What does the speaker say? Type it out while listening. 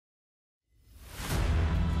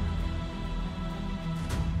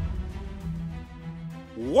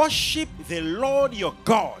worship the Lord your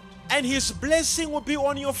God, and his blessing will be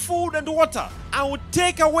on your food and water, and will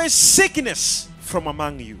take away sickness from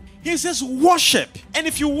among you. He says worship. And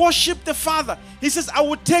if you worship the Father, he says, I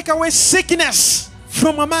will take away sickness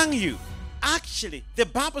from among you. Actually, the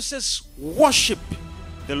Bible says worship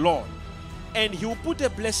the Lord, and he will put a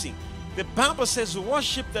blessing. The Bible says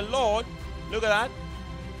worship the Lord, look at that,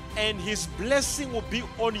 and his blessing will be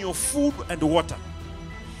on your food and water.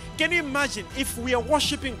 Can you imagine if we are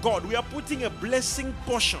worshiping God, we are putting a blessing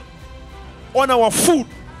portion on our food,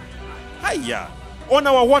 hiya, on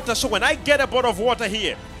our water. So when I get a bottle of water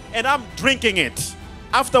here and I'm drinking it,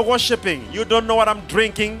 after worshiping, you don't know what I'm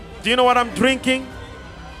drinking. Do you know what I'm drinking?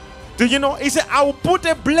 Do you know? He said, I will put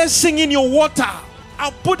a blessing in your water.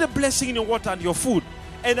 I'll put a blessing in your water and your food,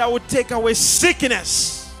 and I will take away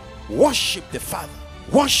sickness. Worship the Father.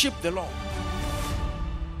 Worship the Lord.